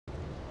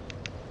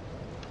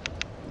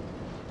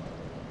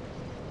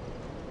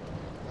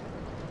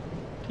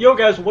Yo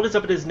guys, what is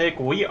up? It is Nick.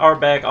 We are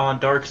back on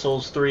Dark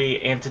Souls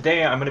 3, and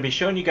today I'm going to be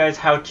showing you guys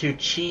how to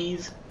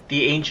cheese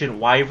the ancient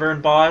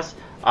Wyvern boss.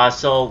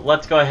 So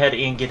let's go ahead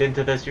and get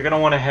into this. You're going to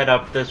want to head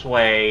up this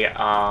way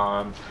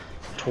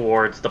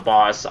towards the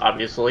boss,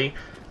 obviously.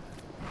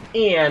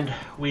 And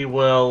we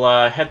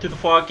will head through the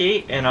fog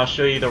gate, and I'll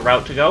show you the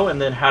route to go,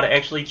 and then how to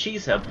actually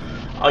cheese him.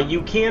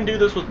 You can do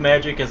this with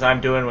magic, as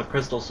I'm doing with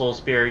Crystal Soul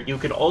Spear. You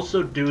could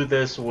also do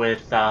this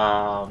with...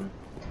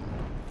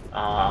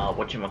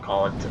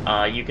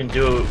 whatchamacallit, you can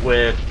do it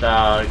with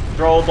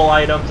throwable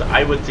items.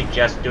 I would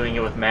suggest doing it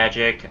with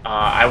magic.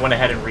 I went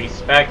ahead and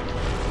respect.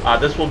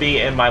 This will be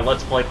in my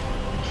Let's Play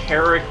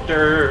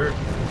character.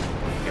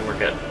 Okay, we're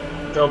good.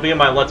 It'll be in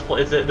my Let's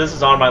Play. This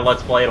is on my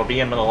Let's Play. It'll be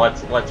in the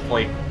Let's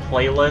Play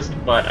playlist,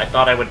 but I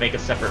thought I would make a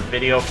separate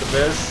video for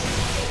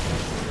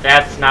this.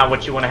 That's not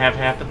what you want to have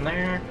happen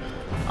there.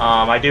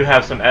 I do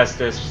have some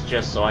Estus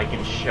just so I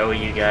can show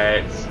you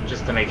guys,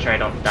 just to make sure I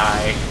don't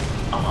die.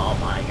 Oh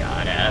my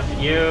god, F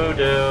you,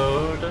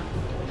 dude.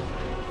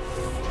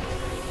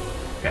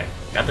 Okay,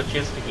 got the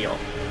chance to heal.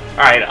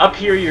 Alright, up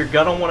here you're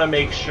gonna want to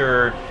make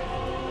sure...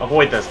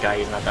 Avoid this guy,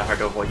 he's not that hard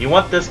to avoid. You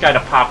want this guy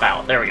to pop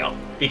out, there we go.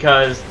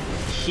 Because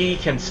he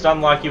can stun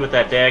lock you with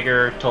that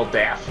dagger till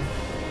death.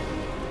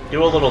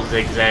 Do a little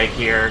zigzag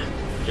here.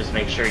 Just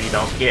make sure you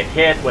don't get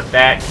hit with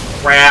that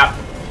crap.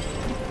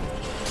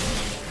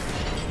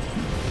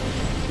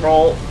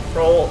 Roll,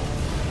 roll,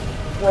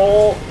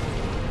 roll.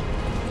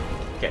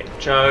 Okay,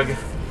 chug.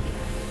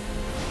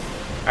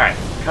 Alright,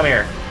 come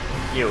here.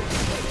 You.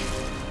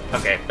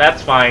 Okay,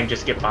 that's fine,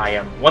 just get by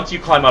him. Once you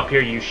climb up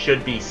here, you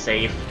should be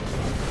safe.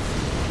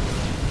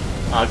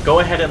 Go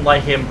ahead and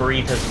let him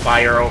breathe his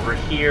fire over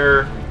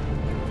here.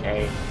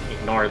 Okay,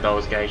 ignore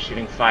those guys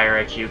shooting fire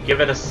at you. Give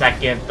it a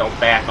second, they'll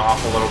back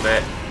off a little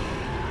bit.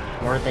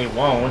 Or they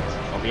won't.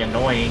 They'll be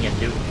annoying and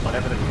do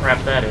whatever the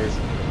crap that is.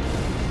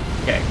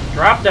 Okay,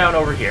 drop down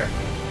over here.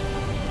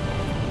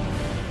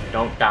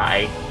 Don't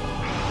die.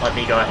 Let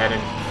me go ahead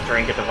and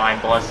drink a Divine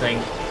Blessing.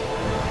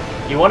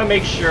 You want to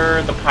make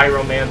sure the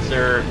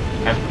Pyromancer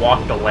has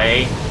walked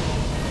away.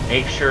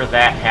 Make sure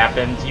that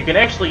happens. You can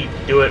actually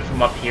do it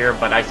from up here,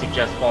 but I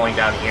suggest falling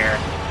down here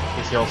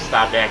because he'll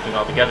stop acting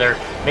altogether.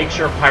 Make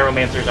sure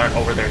Pyromancers aren't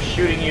over there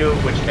shooting you,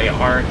 which they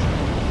aren't.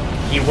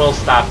 He will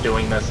stop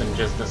doing this in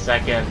just a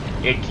second.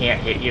 It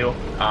can't hit you,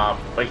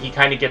 but he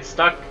kind of gets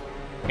stuck,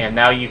 and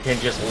now you can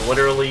just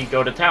literally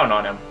go to town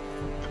on him.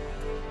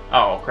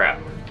 Oh, crap.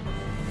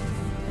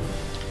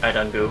 I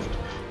done goofed.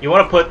 You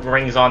want to put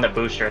rings on that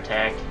boost your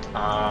attack.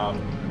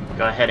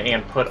 Go ahead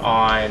and put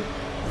on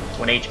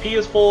when HP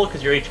is full,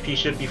 because your HP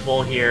should be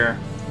full here.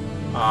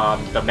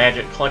 The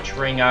magic clutch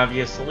ring,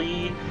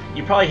 obviously.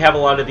 You probably have a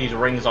lot of these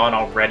rings on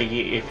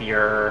already if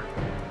you're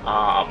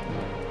a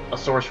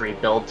sorcery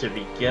build to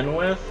begin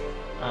with.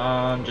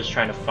 Just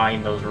trying to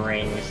find those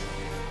rings.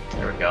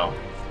 There we go.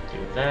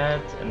 Do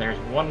that, and there's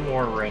one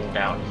more ring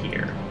down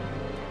here.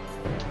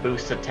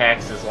 Boost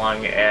attacks as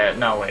long as...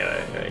 No, wait.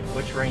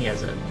 Which ring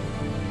is it?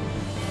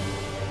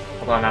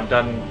 Hold on, I'm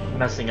done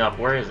messing up.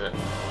 Where is it?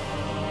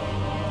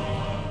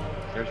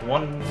 There's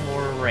one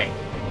more ring.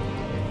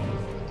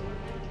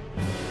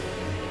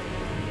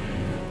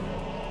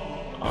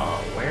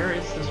 Where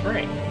is this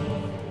ring?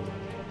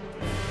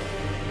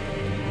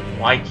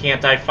 Why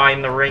can't I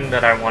find the ring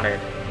that I wanted?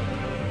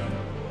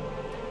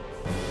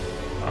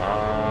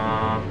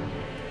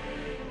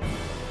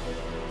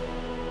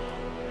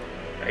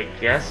 I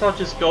guess I'll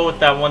just go with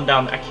that one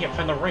down. I can't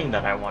find the ring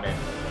that I wanted.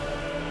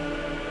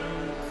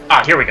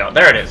 Ah, here we go.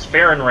 There it is.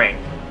 Farron Ring.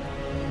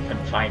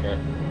 Couldn't find it.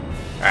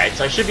 Alright,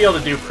 so I should be able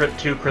to do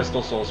 2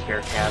 Crystal Soul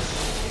Spear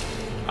casts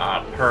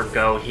per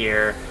go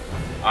here.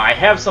 I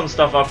have some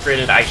stuff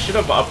upgraded. I should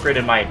have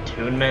upgraded my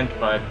attunement,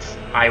 but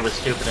I was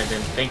stupid and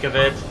didn't think of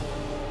it.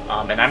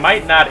 And I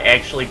might not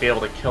actually be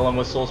able to kill him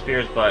with Soul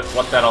Spears, but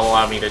what that'll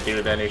allow me to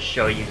do then is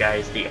show you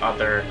guys the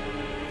other...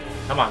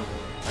 Come on.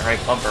 My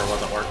right bumper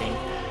wasn't working.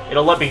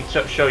 It'll let me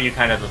show you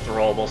kind of the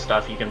throwable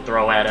stuff you can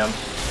throw at him.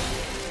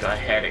 Go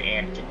ahead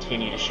and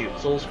continue to shoot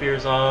Soul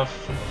Spears off.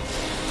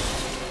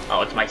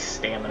 Oh, it's my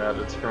stamina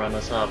that's screwing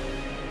this up.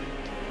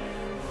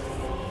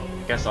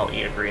 Guess I'll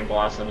eat a Green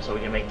Blossom so we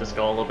can make this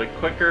go a little bit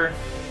quicker.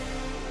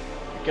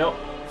 There we go.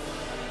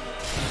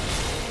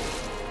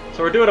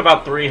 So we're doing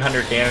about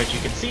 300 damage.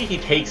 You can see he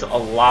takes a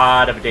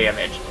lot of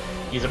damage.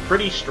 He's a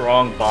pretty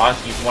strong boss.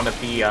 He's one of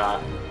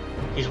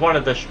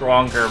the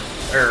stronger,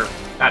 or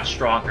not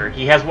stronger.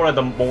 He has one of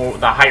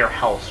the higher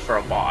healths for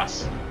a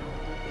boss.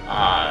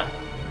 I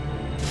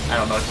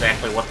don't know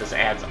exactly what this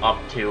adds up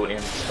to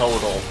in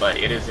total, but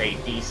it is a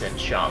decent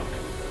chunk.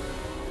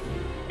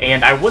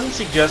 And I wouldn't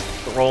suggest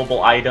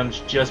throwable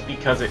items just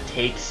because it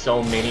takes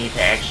so many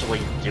to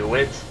actually do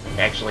it,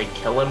 to actually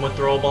kill him with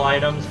throwable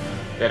items,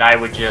 that I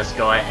would just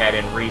go ahead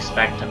and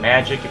respec to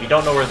magic. If you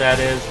don't know where that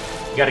is,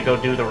 you gotta go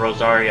do the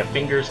Rosaria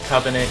Fingers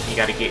Covenant, you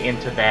gotta get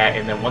into that,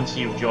 and then once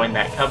you join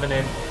that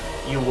covenant,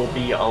 you will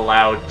be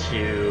allowed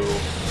to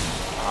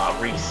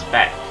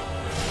respec.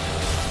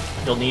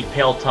 You'll need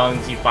Pale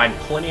Tongues. You find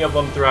plenty of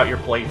them throughout your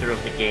playthrough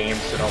of the game,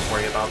 so don't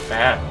worry about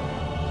that.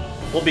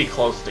 We'll be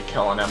close to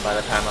killing him by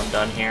the time I'm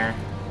done here.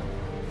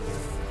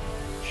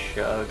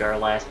 Chug our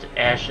last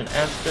Ashen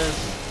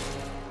Estus.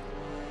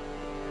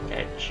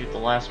 Okay, shoot the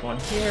last one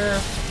here.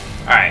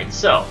 Alright,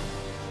 so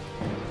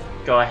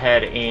go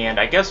ahead and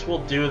I guess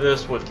we'll do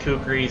this with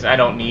Kukris. I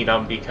don't need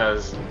them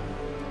because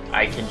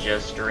I can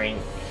just drink.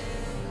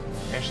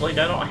 Actually,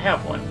 I don't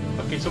have one.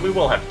 Okay, so we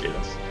will have to do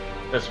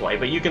this way.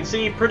 But you can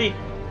see pretty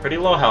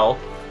low health.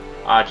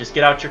 Just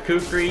get out your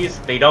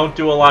Kukris. They don't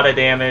do a lot of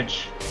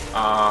damage.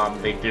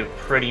 They do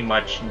pretty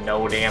much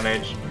no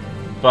damage.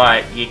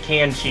 But you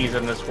can cheese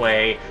them this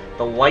way.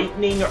 The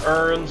lightning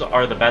urns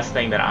are the best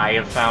thing that I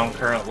have found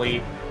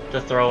currently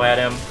to throw at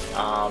him.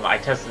 I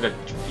tested a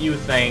few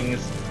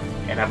things,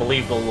 and I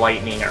believe the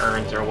lightning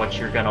urns are what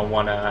you're gonna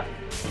wanna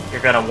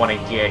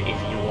get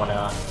if you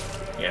wanna,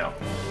 you know,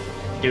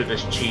 do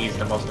this cheese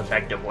the most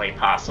effective way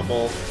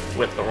possible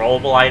with the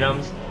rollable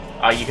items.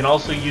 You can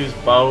also use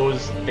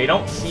bows. They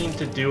don't seem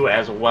to do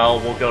as well.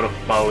 We'll go to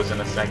bows in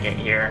a second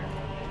here,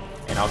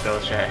 and I'll go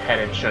ahead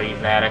and show you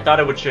that. I thought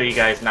I would show you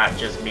guys not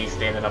just me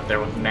standing up there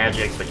with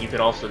magic, but you could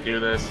also do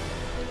this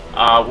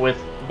with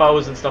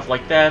bows and stuff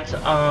like that.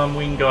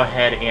 We can go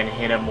ahead and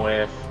hit him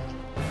with,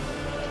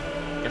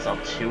 I guess I'll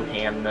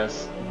two-hand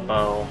this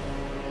bow.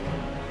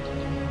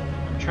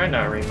 I'm trying to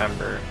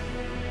remember.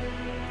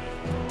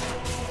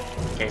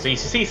 Okay, so you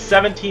see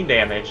 17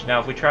 damage.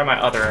 Now if we try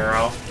my other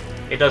arrow,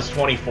 it does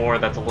 24,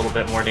 that's a little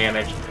bit more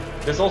damage.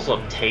 This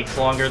also takes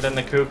longer than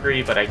the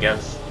Kukri, but I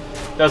guess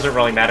it doesn't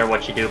really matter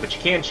what you do, but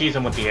you can cheese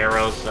them with the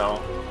arrows,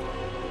 so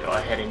go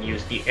ahead and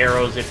use the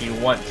arrows if you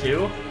want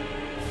to.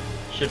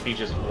 Should be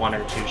just 1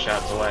 or 2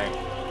 shots away.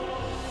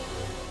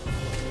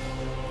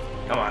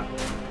 Come on.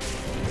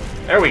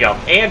 There we go.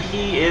 And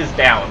he is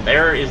down.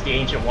 There is the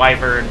Ancient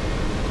Wyvern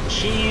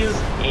cheese,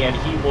 and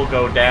he will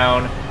go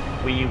down.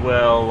 We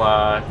will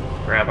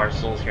grab our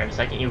souls here in a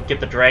second. You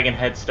get the Dragon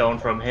Headstone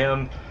from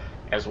him,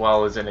 as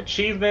well as an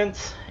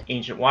achievement,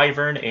 Ancient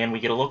Wyvern, and we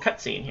get a little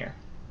cutscene here.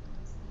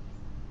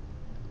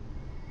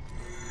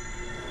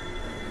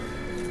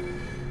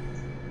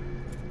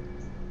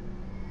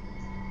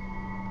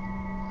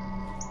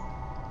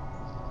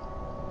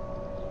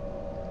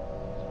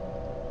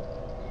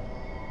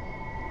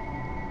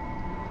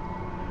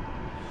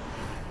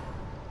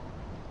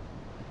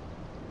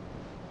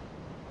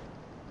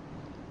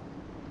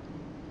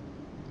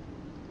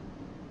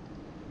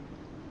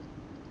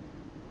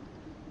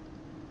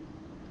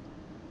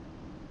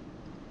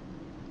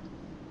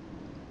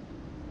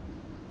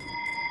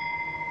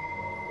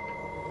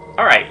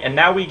 Alright, and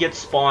now we get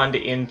spawned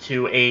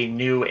into a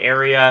new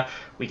area.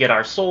 We get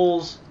our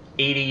souls,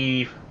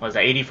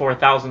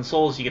 84,000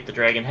 souls. You get the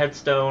Dragon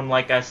Headstone,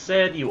 like I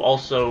said. You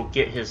also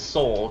get his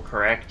soul,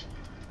 correct?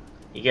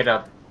 You get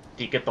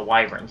the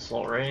Wyvern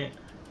soul, right?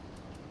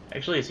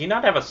 Actually, does he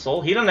not have a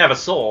soul? He doesn't have a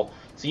soul.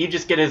 So you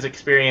just get his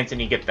experience and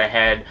you get the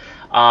head.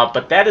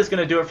 But that is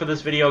going to do it for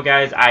this video,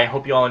 guys. I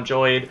hope you all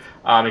enjoyed.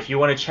 If you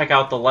want to check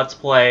out the Let's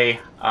Play,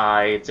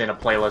 it's in a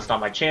playlist on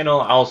my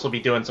channel. I'll also be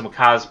doing some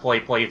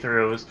cosplay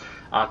playthroughs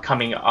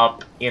coming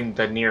up in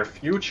the near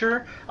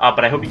future.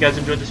 But I hope you guys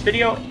enjoyed this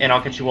video, and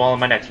I'll catch you all in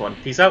my next one.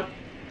 Peace out.